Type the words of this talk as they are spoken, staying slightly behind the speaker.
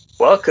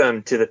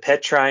Welcome to the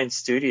Petrine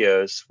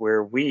Studios,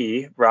 where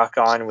we rock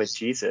on with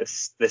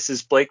Jesus. This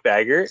is Blake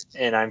Baggert,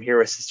 and I'm here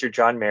with Sister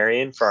John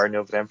Marion for our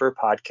November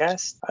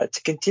podcast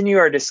to continue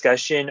our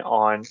discussion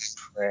on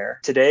prayer.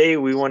 Today,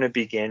 we want to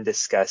begin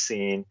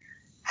discussing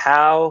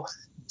how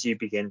do you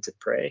begin to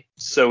pray.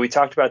 So we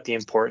talked about the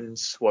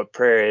importance, what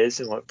prayer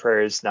is and what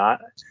prayer is not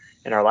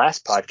in our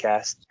last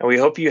podcast, and we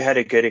hope you had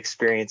a good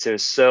experience. It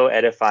was so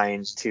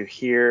edifying to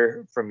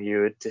hear from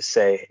you to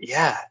say,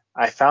 yeah,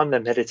 I found the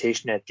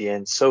meditation at the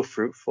end so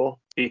fruitful,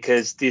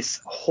 because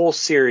this whole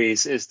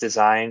series is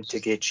designed to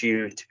get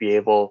you to be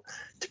able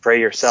to pray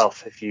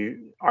yourself if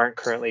you aren't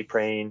currently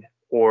praying,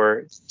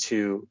 or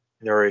to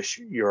nourish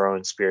your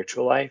own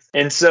spiritual life.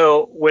 And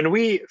so when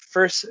we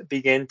first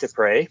begin to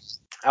pray,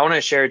 I want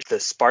to share the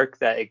spark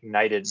that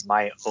ignited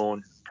my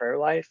own prayer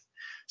life.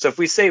 So if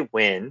we say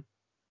when,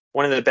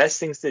 one of the best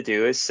things to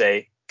do is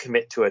say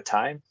commit to a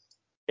time.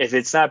 If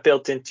it's not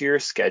built into your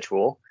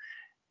schedule,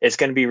 it's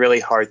going to be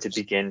really hard to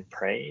begin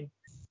praying.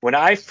 When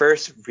I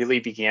first really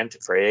began to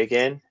pray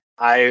again,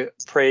 I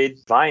prayed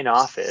Divine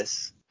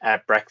Office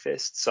at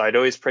breakfast. So I'd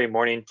always pray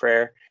morning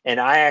prayer, and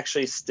I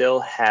actually still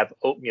have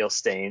oatmeal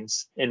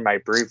stains in my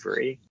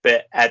breviary.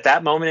 But at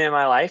that moment in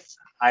my life,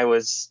 I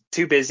was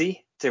too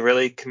busy to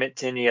really commit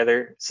to any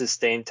other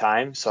sustained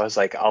time. So I was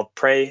like, I'll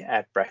pray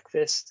at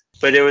breakfast.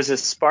 But it was a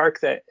spark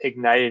that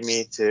ignited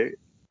me to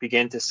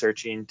begin to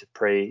searching to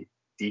pray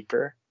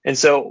deeper. And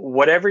so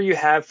whatever you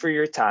have for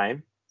your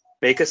time,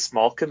 make a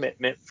small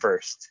commitment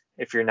first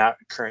if you're not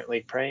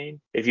currently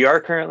praying. If you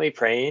are currently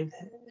praying,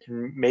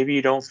 and maybe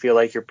you don't feel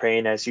like you're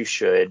praying as you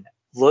should,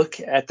 look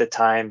at the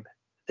time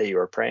that you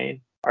are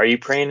praying. Are you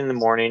praying in the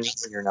morning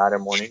when you're not a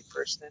morning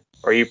person?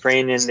 Or are you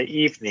praying in the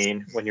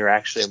evening when you're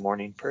actually a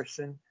morning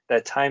person?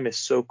 That time is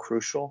so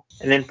crucial.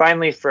 And then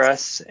finally, for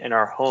us in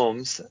our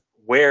homes,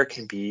 where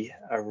can be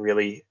a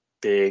really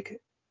big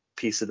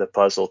piece of the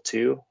puzzle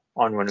too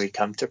on when we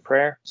come to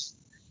prayer.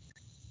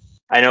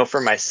 I know for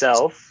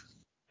myself,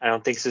 I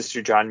don't think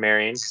Sister John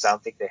Marion, because I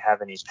don't think they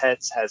have any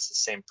pets, has the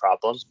same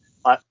problem.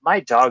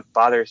 My dog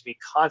bothers me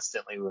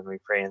constantly when we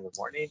pray in the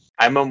morning.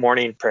 I'm a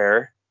morning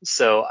prayer,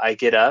 so I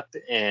get up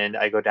and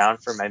I go down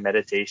for my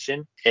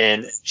meditation,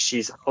 and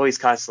she's always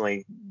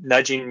constantly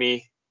nudging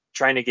me,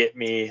 trying to get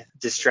me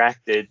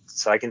distracted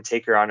so I can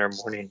take her on her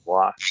morning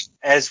walk.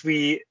 As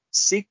we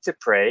seek to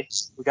pray,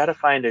 we got to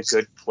find a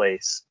good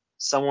place,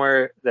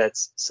 somewhere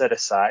that's set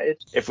aside.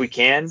 If we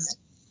can,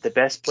 the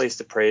best place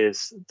to pray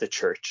is the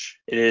church.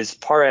 It is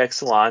par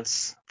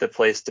excellence the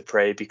place to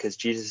pray, because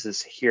Jesus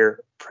is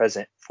here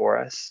present for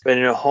us. But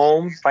in a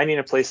home, finding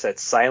a place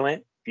that's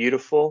silent,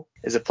 beautiful,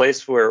 is a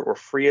place where we're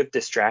free of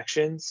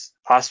distractions,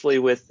 possibly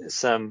with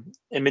some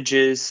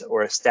images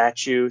or a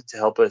statue to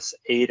help us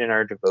aid in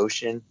our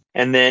devotion,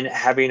 and then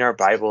having our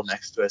Bible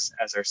next to us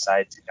as our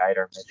side to guide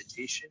our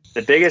meditation.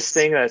 The biggest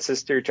thing that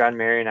Sister John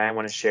Mary and I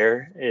want to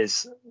share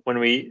is when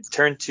we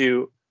turn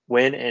to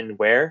when and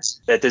where,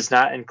 that does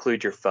not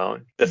include your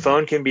phone. The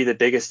phone can be the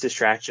biggest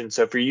distraction.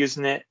 So if you're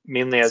using it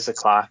mainly as a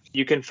clock,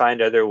 you can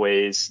find other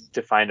ways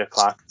to find a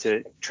clock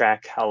to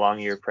track how long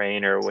you're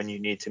praying or when you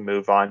need to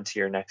move on to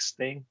your next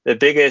thing. The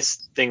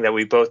biggest thing that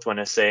we both want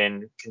to say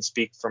and can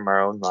speak from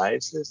our own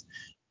lives is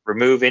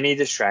remove any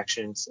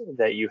distractions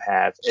that you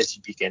have as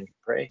you begin to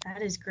pray.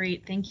 That is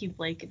great. Thank you,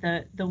 Blake.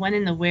 The when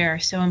and the where are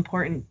so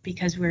important,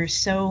 because we're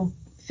so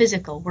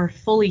physical, we're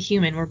fully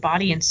human, we're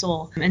body and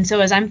soul. And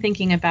so as I'm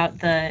thinking about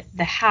the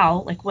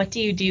how, like what do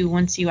you do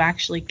once you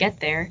actually get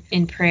there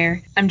in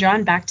prayer, I'm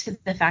drawn back to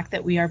the fact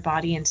that we are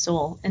body and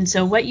soul. And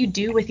so what you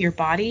do with your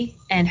body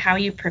and how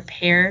you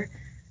prepare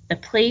the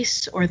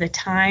place or the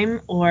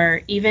time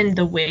or even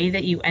the way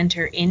that you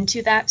enter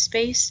into that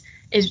space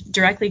is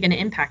directly going to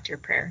impact your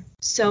prayer.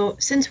 So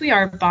since we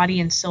are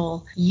body and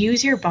soul,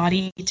 use your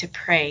body to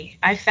pray.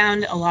 I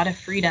found a lot of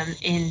freedom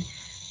in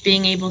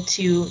being able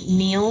to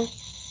kneel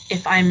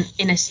if I'm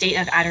in a state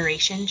of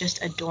adoration,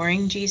 just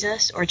adoring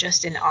Jesus or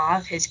just in awe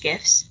of his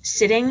gifts.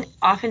 Sitting,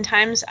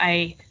 oftentimes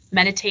I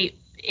meditate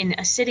in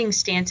a sitting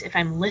stance if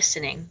I'm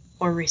listening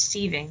or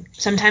receiving.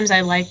 Sometimes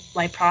I lie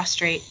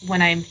prostrate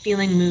when I'm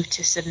feeling moved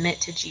to submit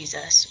to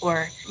Jesus,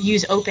 or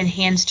use open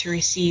hands to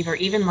receive, or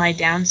even lie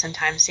down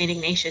sometimes. St.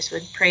 Ignatius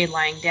would pray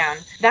lying down.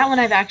 That one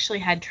I've actually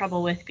had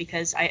trouble with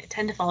because I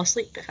tend to fall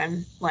asleep if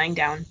I'm lying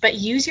down. But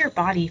use your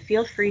body.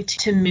 Feel free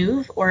to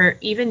move or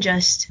even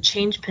just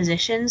change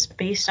positions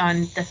based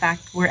on the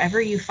fact wherever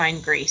you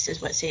find grace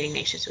is what St.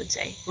 Ignatius would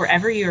say.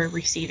 Wherever you're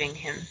receiving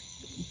him,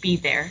 be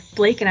there.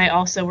 Blake and I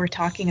also were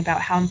talking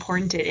about how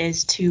important it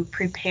is to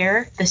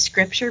prepare the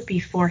scripture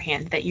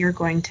beforehand that you're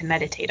going to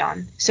meditate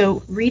on.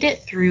 So read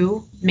it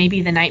through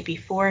maybe the night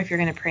before if you're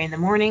going to pray in the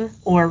morning,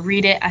 or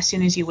read it as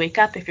soon as you wake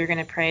up if you're going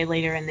to pray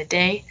later in the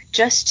day,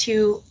 just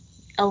to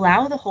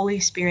allow the Holy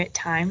Spirit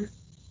time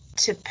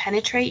to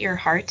penetrate your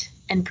heart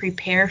and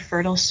prepare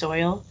fertile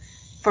soil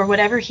for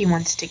whatever he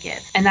wants to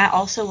give. And that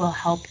also will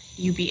help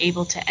you be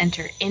able to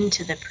enter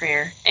into the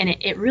prayer. And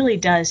it really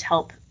does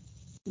help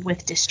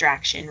with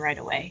distraction right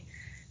away.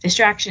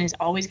 Distraction is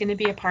always going to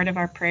be a part of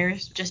our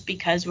prayers just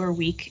because we're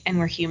weak and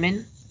we're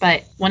human.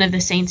 But one of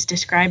the saints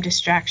described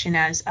distraction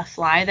as a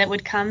fly that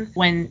would come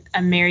when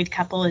a married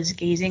couple is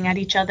gazing at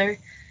each other.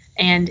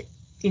 And,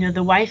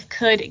 the wife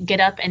could get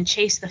up and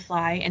chase the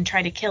fly and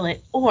try to kill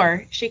it,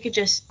 or she could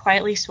just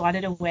quietly swat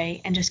it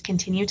away and just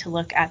continue to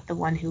look at the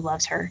one who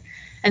loves her.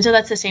 And so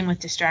that's the same with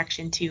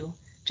distraction too.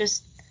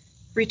 Just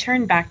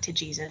return back to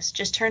Jesus.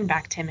 Just turn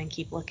back to him and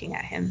keep looking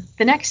at him.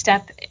 The next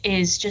step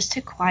is just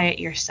to quiet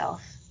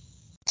yourself,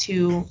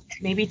 to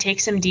maybe take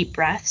some deep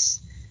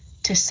breaths,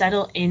 to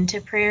settle into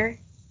prayer,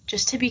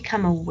 just to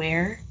become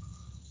aware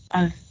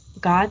of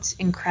God's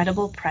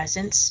incredible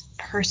presence,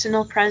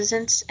 personal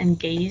presence, and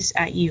gaze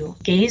at you.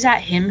 Gaze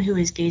at him who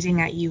is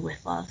gazing at you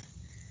with love.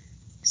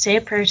 Say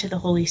a prayer to the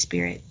Holy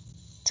Spirit.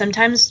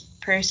 Sometimes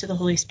prayers to the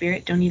Holy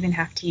Spirit don't even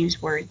have to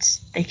use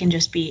words. They can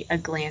just be a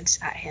glance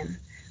at him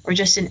or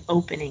just an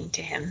opening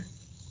to him.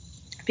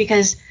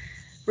 Because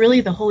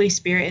really the Holy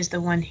Spirit is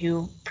the one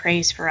who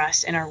prays for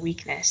us in our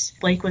weakness.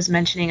 Blake was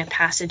mentioning a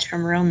passage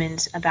from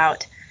Romans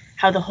about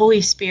how the Holy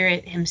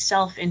Spirit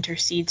himself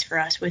intercedes for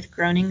us with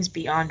groanings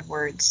beyond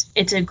words.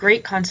 It's a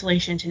great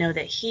consolation to know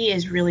that he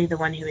is really the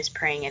one who is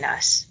praying in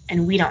us,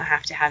 and we don't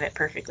have to have it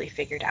perfectly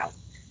figured out.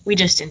 We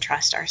just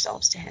entrust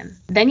ourselves to him.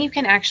 Then you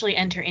can actually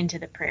enter into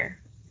the prayer.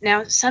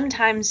 Now,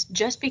 sometimes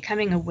just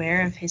becoming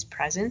aware of his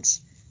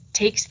presence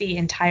takes the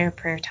entire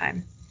prayer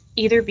time,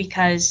 either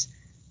because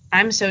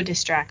I'm so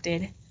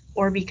distracted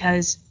or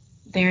because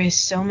there is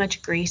so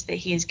much grace that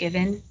he has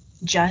given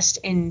just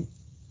in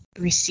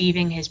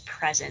receiving his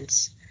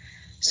presence.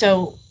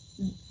 So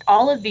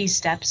all of these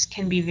steps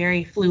can be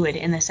very fluid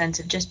in the sense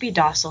of just be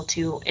docile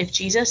to, if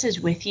Jesus is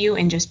with you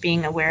and just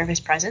being aware of his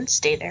presence,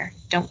 stay there.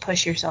 Don't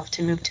push yourself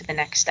to move to the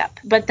next step.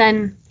 But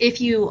then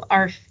if you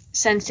are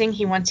sensing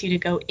he wants you to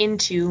go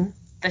into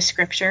the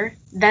scripture,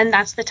 then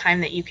that's the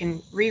time that you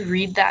can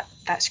reread that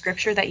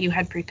scripture that you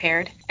had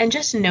prepared and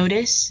just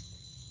notice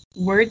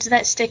words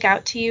that stick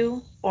out to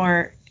you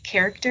or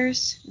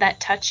characters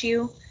that touch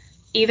you,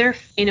 either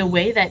in a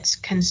way that's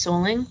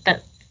consoling,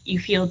 that you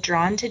feel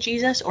drawn to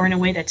Jesus, or in a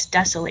way that's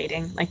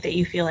desolating, like that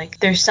you feel like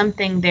there's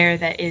something there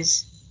that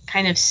is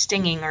kind of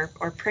stinging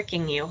or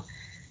pricking you.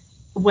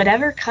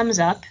 Whatever comes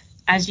up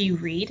as you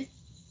read,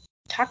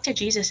 talk to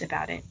Jesus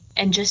about it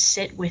and just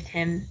sit with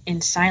him in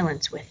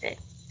silence with it.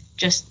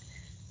 Just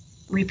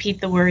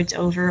repeat the words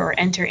over or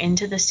enter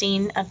into the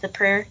scene of the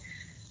prayer,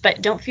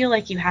 but don't feel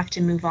like you have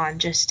to move on.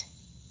 Just,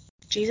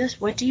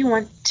 Jesus, what do you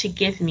want to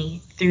give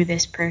me through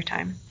this prayer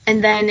time?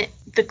 And then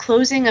the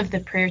closing of the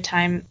prayer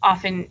time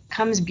often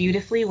comes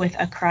beautifully with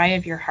a cry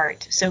of your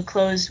heart. So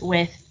close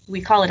with,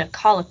 we call it a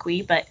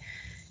colloquy, but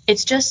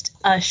it's just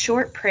a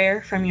short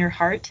prayer from your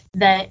heart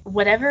that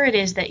whatever it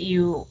is that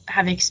you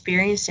have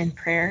experienced in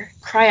prayer,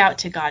 cry out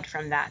to God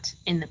from that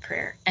in the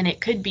prayer. And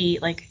it could be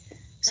like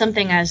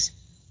something as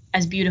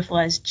beautiful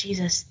as,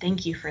 Jesus,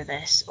 thank you for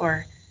this,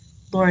 or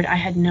Lord, I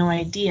had no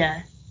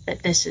idea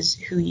that this is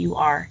who you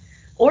are.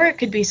 Or it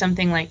could be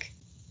something like,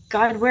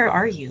 God, where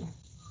are you?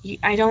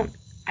 I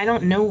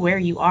don't know where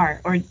you are.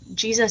 Or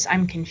Jesus,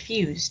 I'm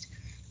confused.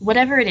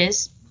 Whatever it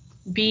is,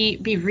 be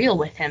real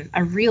with him,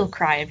 a real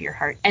cry of your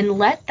heart. And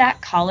let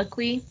that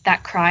colloquy,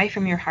 that cry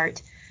from your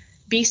heart,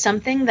 be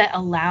something that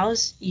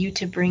allows you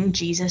to bring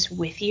Jesus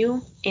with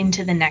you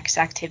into the next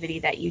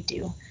activity that you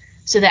do.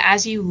 So that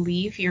as you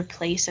leave your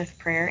place of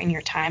prayer and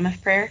your time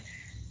of prayer,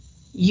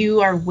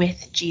 you are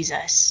with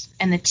Jesus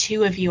and the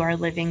two of you are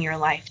living your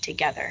life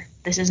together.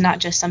 This is not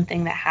just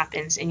something that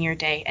happens in your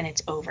day and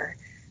it's over,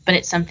 but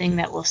it's something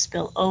that will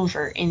spill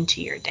over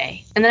into your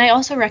day. And then I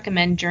also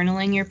recommend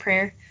journaling your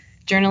prayer.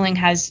 Journaling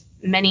has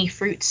many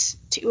fruits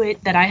to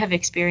it that I have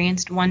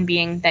experienced, one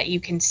being that you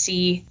can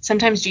see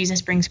sometimes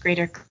Jesus brings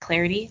greater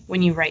clarity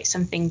when you write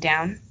something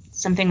down.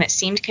 Something that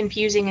seemed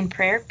confusing in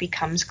prayer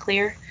becomes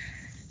clear.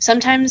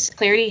 Sometimes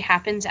clarity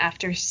happens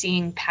after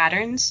seeing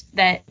patterns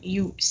that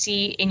you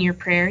see in your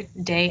prayer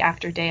day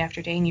after day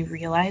after day, and you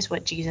realize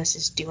what Jesus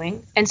is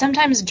doing. And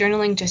sometimes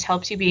journaling just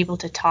helps you be able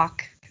to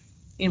talk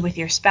with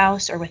your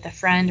spouse or with a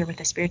friend or with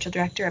a spiritual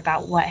director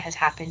about what has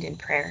happened in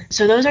prayer.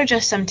 So those are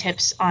just some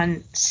tips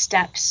on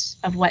steps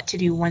of what to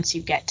do once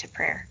you get to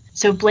prayer.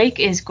 So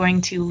Blake is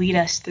going to lead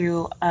us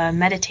through a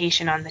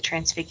meditation on the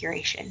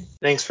Transfiguration.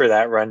 Thanks for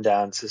that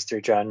rundown,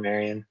 Sister John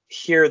Marion.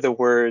 Here are the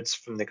words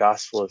from the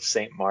Gospel of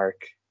St.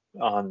 Mark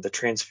on the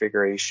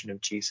Transfiguration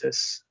of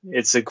Jesus.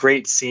 It's a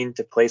great scene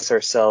to place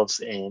ourselves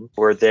in.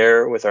 We're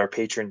there with our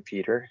patron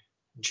Peter,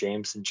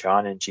 James and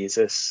John and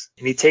Jesus,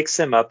 and he takes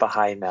them up a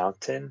high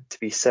mountain to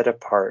be set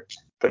apart,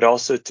 but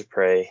also to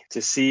pray,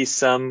 to see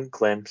some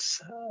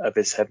glimpse of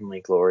his heavenly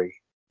glory.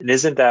 And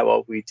isn't that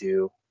what we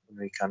do when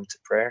we come to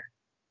prayer?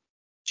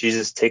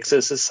 Jesus takes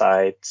us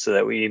aside so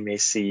that we may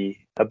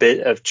see a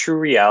bit of true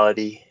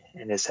reality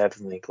in his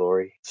heavenly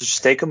glory. So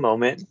just take a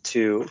moment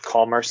to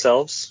calm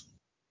ourselves,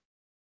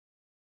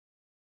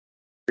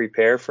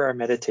 prepare for our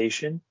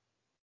meditation.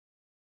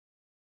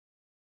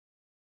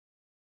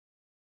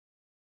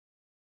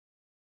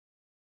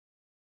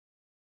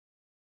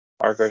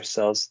 Arg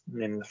ourselves in the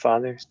name of the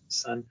Father,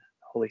 Son,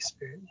 Holy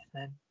Spirit.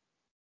 Amen.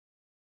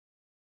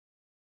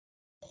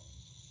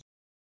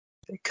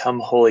 Come,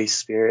 Holy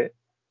Spirit,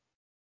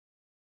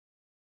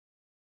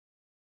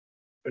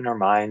 open our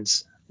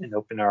minds and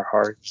open our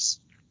hearts.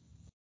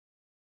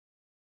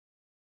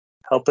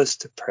 Help us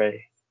to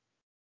pray.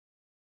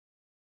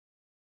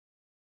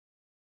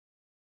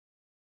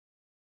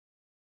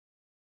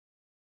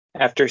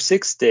 After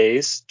 6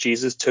 days,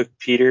 Jesus took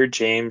Peter,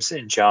 James,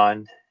 and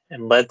John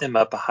and led them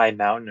up a high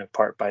mountain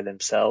apart by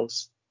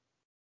themselves.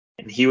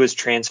 And he was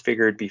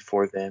transfigured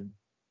before them,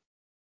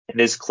 and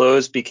his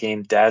clothes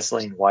became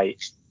dazzling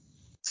white,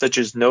 such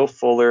as no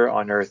fuller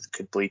on earth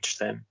could bleach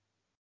them.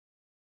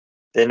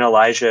 Then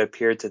Elijah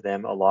appeared to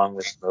them along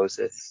with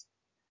Moses,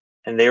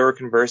 and they were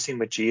conversing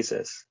with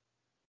Jesus.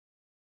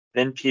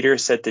 Then Peter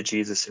said to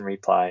Jesus in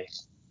reply,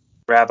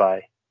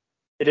 "Rabbi,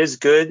 it is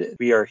good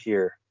we are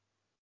here.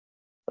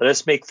 Let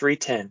us make 3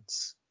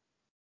 tents,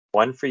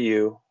 one for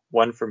you,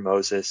 one for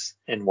Moses,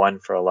 and one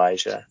for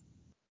Elijah."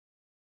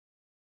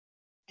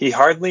 He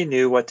hardly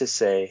knew what to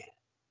say.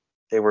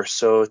 They were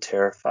so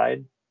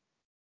terrified.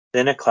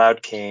 Then a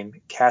cloud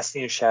came,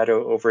 casting a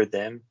shadow over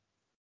them.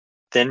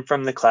 Then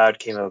from the cloud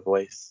came a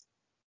voice,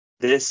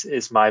 "This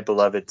is my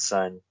beloved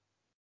Son.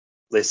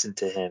 Listen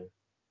to him."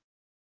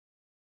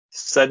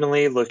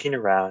 Suddenly, looking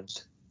around,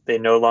 they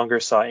no longer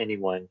saw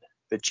anyone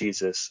but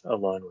Jesus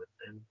alone with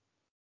them.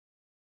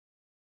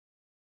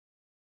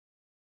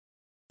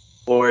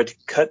 Lord,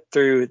 cut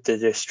through the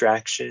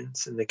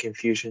distractions and the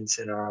confusions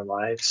in our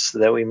lives so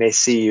that we may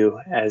see you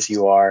as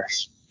you are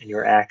in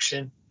your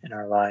action in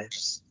our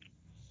lives.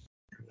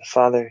 The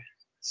Father,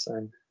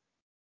 Son,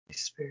 Holy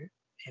Spirit.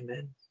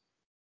 Amen.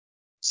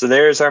 So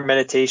there's our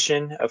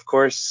meditation. Of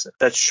course,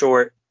 that's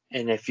short.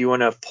 And if you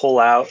want to pull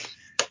out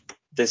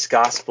this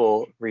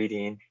gospel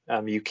reading,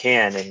 you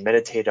can and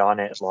meditate on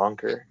it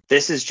longer.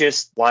 This is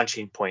just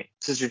launching point.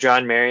 Sister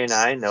John, Mary, and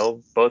I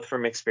know both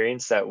from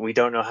experience that we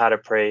don't know how to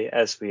pray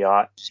as we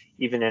ought,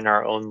 even in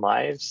our own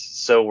lives.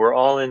 So we're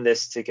all in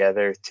this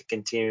together to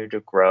continue to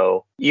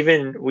grow.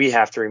 Even we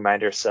have to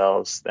remind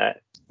ourselves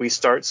that we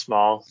start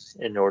small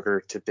in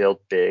order to build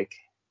big,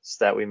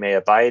 so that we may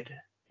abide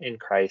in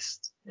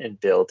Christ and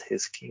build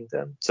his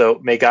kingdom. So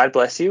may God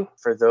bless you.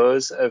 For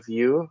those of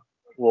you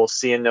we'll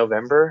see in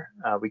November,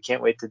 we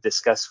can't wait to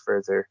discuss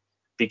further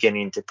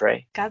beginning to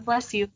pray. God bless you.